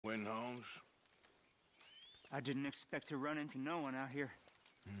Holmes. I didn't expect to run into no one out here.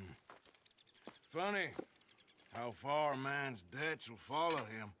 Funny how far a man's debts will follow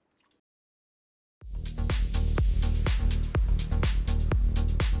him.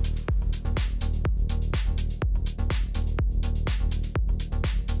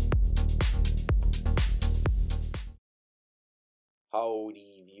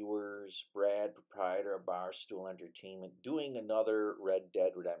 Howdy viewers, Brad, proprietor of Barstool Entertainment, doing another Red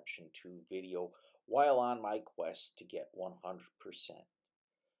Dead Redemption 2 video while on my quest to get 100%.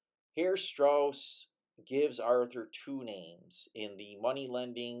 Here Strauss gives Arthur two names in the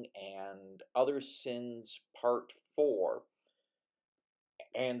Moneylending and Other Sins Part 4,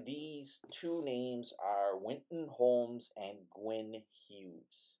 and these two names are Winton Holmes and Gwyn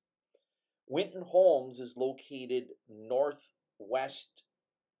Hughes. Winton Holmes is located northwest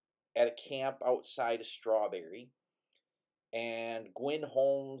at a camp outside of Strawberry, and Gwyn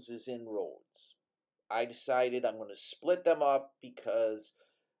Holmes is in Rhodes. I decided I'm going to split them up because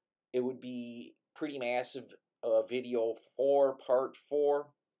it would be pretty massive video for part 4,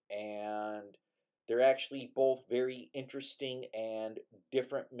 and they're actually both very interesting and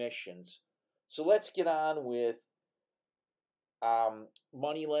different missions. So let's get on with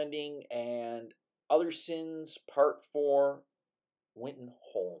Moneylending and Other Sins Part 4, Winton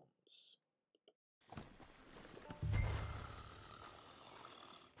Holmes.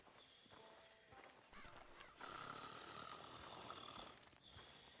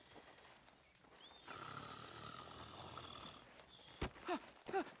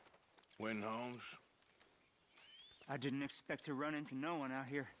 Winton Holmes. I didn't expect to run into no one out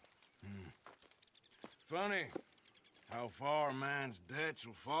here. Funny how far a man's debts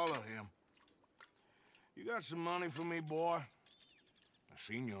will follow him. You got some money for me, boy? I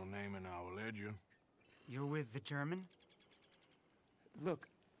seen your name in our ledger. You're with the German? Look,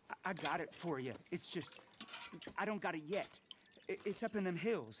 I got it for you. It's just, I don't got it yet. It's up in them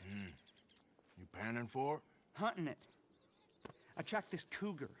hills. You panning for it? Hunting it. I tracked this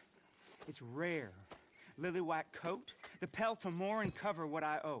cougar. It's rare. Lily white coat, the pelt will more and cover what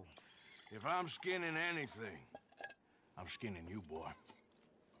I owe. If I'm skinning anything, I'm skinning you, boy.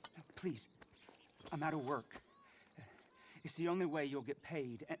 Please, I'm out of work. It's the only way you'll get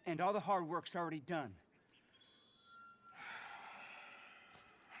paid, and all the hard work's already done.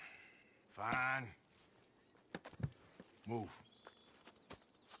 Fine. Move.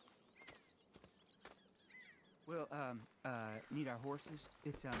 Well, need our horses?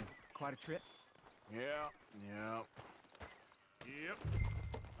 It's, quite a trip. Yep.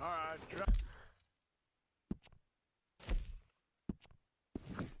 All right, drive,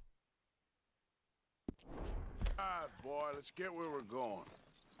 boy. Let's get where we're going.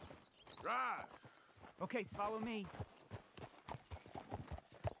 Drive. Okay, follow me.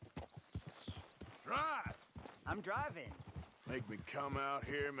 Drive. I'm driving. Make me come out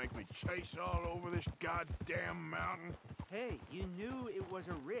here, make me chase all over this goddamn mountain. Hey, you knew it was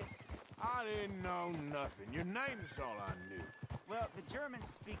a risk. I didn't know nothing. Your name is all I knew. Well, the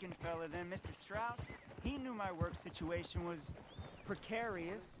German-speaking fella then, Mr. Strauss, he knew my work situation was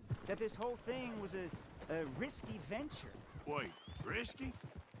precarious, that this whole thing was a risky venture. Wait, risky?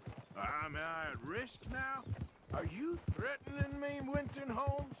 Am I at risk now? Are you threatening me, Winton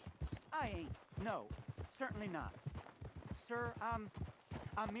Holmes? I ain't. No, certainly not. Sir,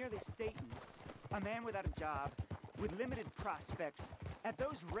 I'm merely stating, a man without a job, with limited prospects, at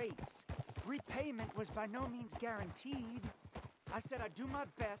those rates, repayment was by no means guaranteed. I said I'd do my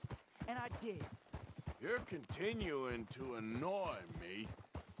best, and I did. You're continuing to annoy me.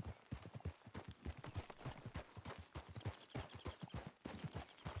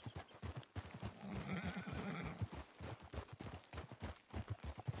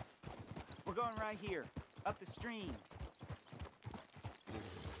 We're going right here, up the stream.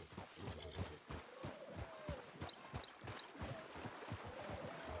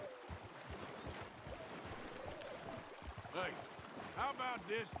 Hey, how about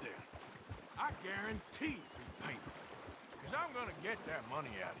this then? I guarantee repayment. Because I'm gonna get that money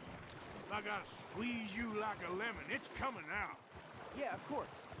out of you. I gotta squeeze you like a lemon. It's coming out. Yeah, of course.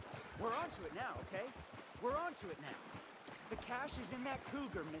 We're onto it now, okay? We're onto it now. The cash is in that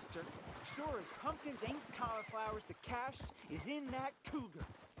cougar, mister. Sure as pumpkins ain't cauliflowers, the cash is in that cougar.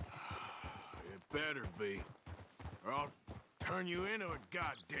 It better be, or I'll turn you into a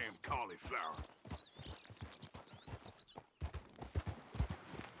goddamn cauliflower.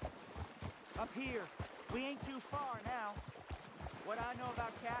 Up here. We ain't too far now. What I know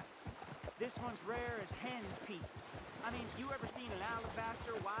about cats, this one's rare as hen's teeth. I mean, you ever seen an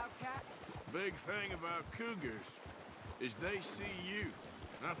alabaster wildcat? Big thing about cougars is they see you.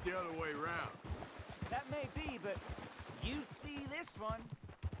 not the other way around. That may be, but you see this one.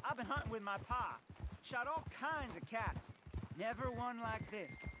 I've been hunting with my pa. Shot all kinds of cats. Never one like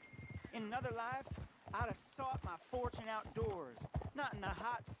this. In another life, I'd have sought my fortune outdoors, not in the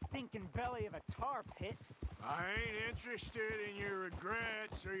hot, stinking belly of a tar pit. I ain't interested in your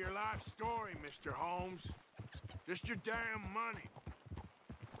regrets or your life story, Mr. Holmes. Just your damn money.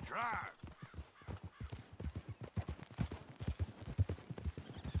 Drive.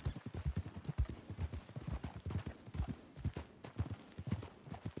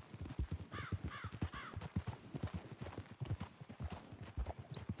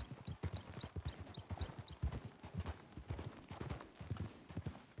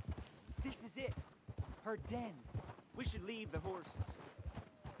 This is it. Her den. We should leave the horses.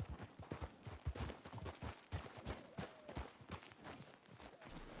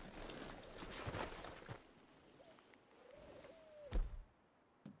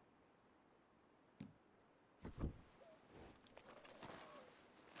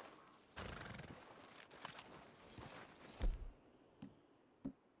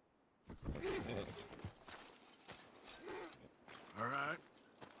 All right.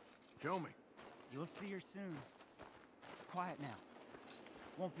 Show me. You'll see her soon. Quiet now.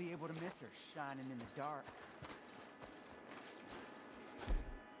 Won't be able to miss her shining in the dark.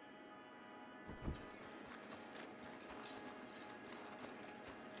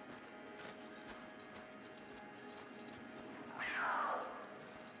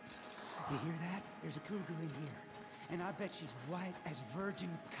 You hear that? There's a cougar in here. And I bet she's white as virgin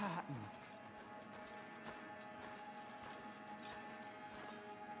cotton.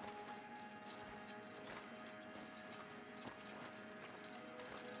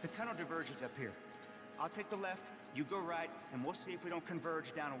 The tunnel diverges up here. I'll take the left, you go right, and we'll see if we don't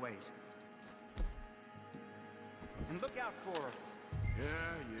converge down a ways. And look out for her.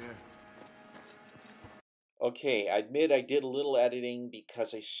 Yeah. Okay, I admit I did a little editing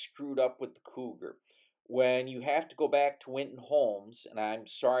because I screwed up with the cougar. When you have to go back to Winton Holmes, and I'm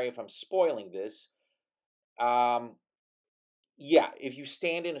sorry if I'm spoiling this, yeah, if you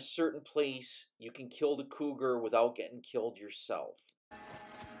stand in a certain place, you can kill the cougar without getting killed yourself.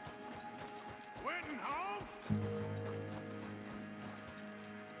 Winton Holmes?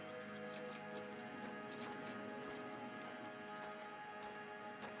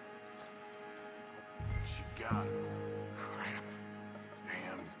 She got him. Crap.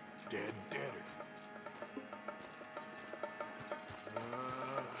 Damn deader.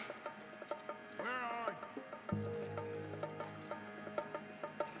 Where are you?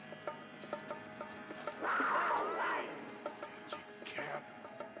 Mangy cat.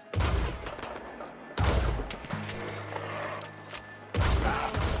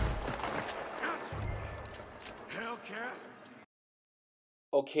 Hellcat?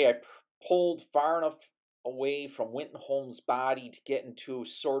 Okay, I pulled far enough away from Winton Holmes' body to get into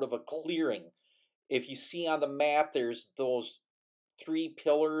sort of a clearing. If you see on the map, there's those 3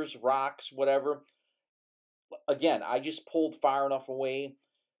 pillars, rocks, whatever. Again, I just pulled far enough away.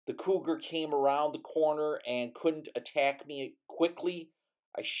 The cougar came around the corner and couldn't attack me quickly.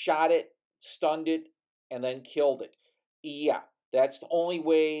 I shot it, stunned it, and then killed it. Yeah, that's the only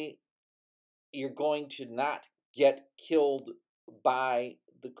way you're going to not get killed by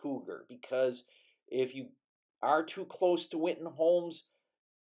the cougar, because if you are too close to Winton Holmes,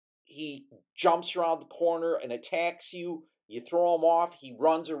 he jumps around the corner and attacks you. You throw him off, he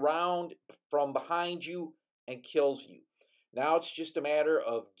runs around from behind you and kills you. Now it's just a matter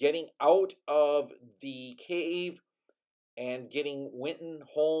of getting out of the cave and getting Winton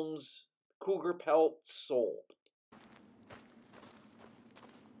Holmes' cougar pelt sold.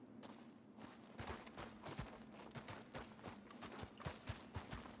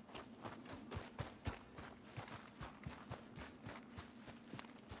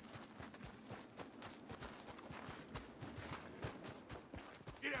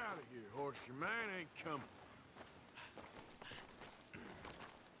 Get out of here, horse. Your man ain't coming.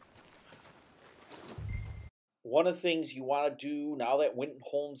 One of the things you want to do now that Winton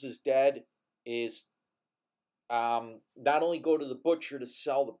Holmes is dead is not only go to the butcher to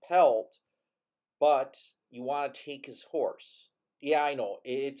sell the pelt, but you want to take his horse. Yeah, I know,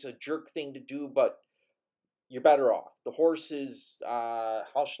 it's a jerk thing to do, but you're better off. The horse is,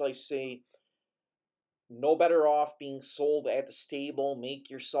 how shall I say, no better off being sold at the stable. Make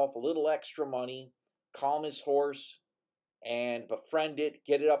yourself a little extra money, calm his horse, and befriend it,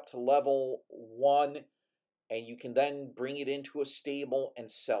 get it up to level 1, and you can then bring it into a stable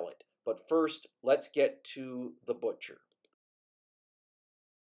and sell it. But first, let's get to the butcher.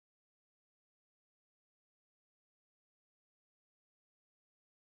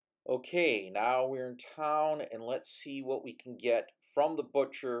 Okay, now we're in town and let's see what we can get from the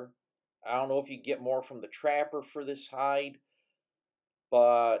butcher. I don't know if you get more from the trapper for this hide,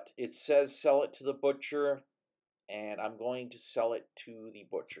 but it says sell it to the butcher, and I'm going to sell it to the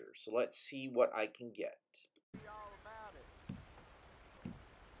butcher. So let's see what I can get.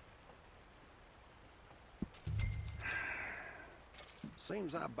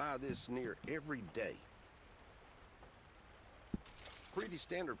 Seems I buy this near every day. Pretty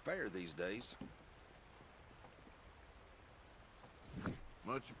standard fare these days.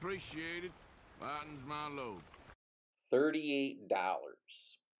 Much appreciated. Lightens my load. $38.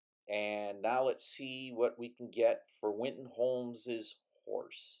 And now let's see what we can get for Winton Holmes's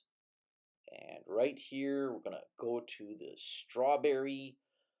horse. And right here, we're going to go to the strawberry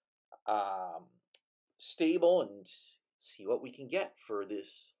stable and see what we can get for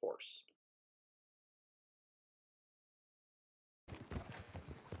this horse.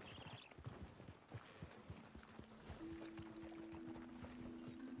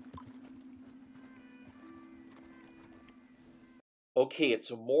 Okay, it's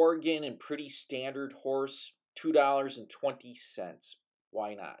a Morgan and pretty standard horse, $2.20.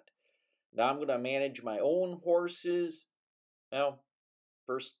 Why not? Now I'm going to manage my own horses. Well,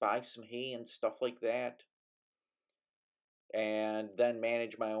 first buy some hay and stuff like that. And then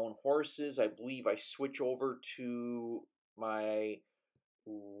manage my own horses. I believe I switch over to my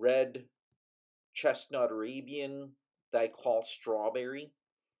red chestnut Arabian that I call Strawberry.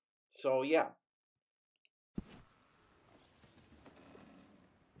 So yeah.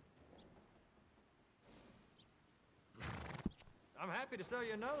 I'm happy to sell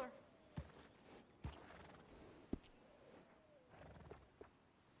you another.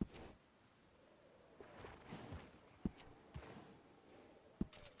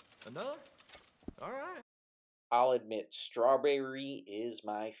 Another? All right. I'll admit, Strawberry is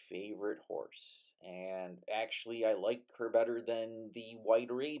my favorite horse. And actually, I like her better than the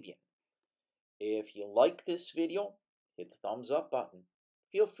White Arabian. If you like this video, hit the thumbs up button.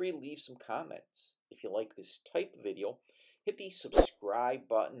 Feel free to leave some comments. If you like this type of video, hit the subscribe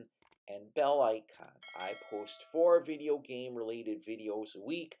button and bell icon. I post 4 video game related videos a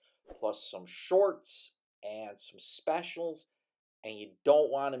week, plus some shorts and some specials, and you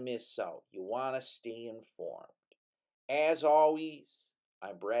don't want to miss out. You want to stay informed. As always,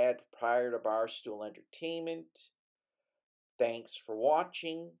 I'm Brad, proprietor of Barstool Entertainment. Thanks for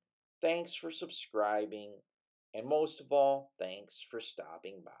watching, thanks for subscribing, and most of all, thanks for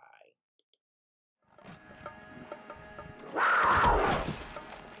stopping by.